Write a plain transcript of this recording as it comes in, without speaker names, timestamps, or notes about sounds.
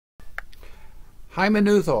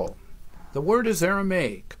Hymeneuthal. The word is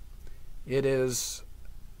Aramaic. It is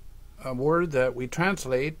a word that we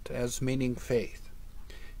translate as meaning faith.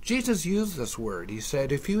 Jesus used this word. He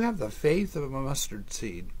said, if you have the faith of a mustard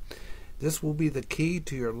seed, this will be the key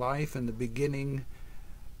to your life and the beginning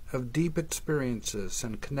of deep experiences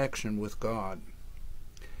and connection with God.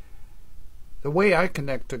 The way I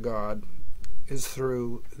connect to God is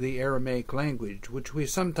through the Aramaic language, which we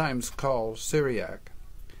sometimes call Syriac.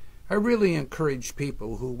 I really encourage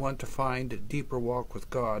people who want to find a deeper walk with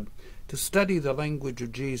God to study the language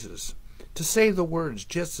of Jesus, to say the words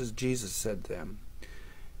just as Jesus said them.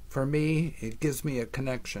 For me, it gives me a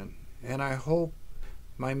connection, and I hope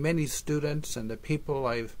my many students and the people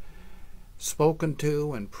I've spoken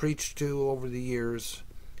to and preached to over the years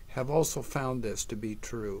have also found this to be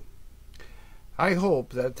true. I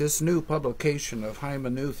hope that this new publication of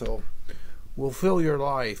Hymeneuthal will fill your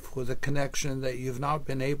life with a connection that you've not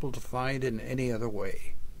been able to find in any other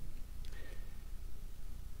way.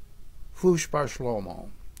 Fush Bar Shlomo,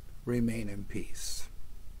 remain in peace.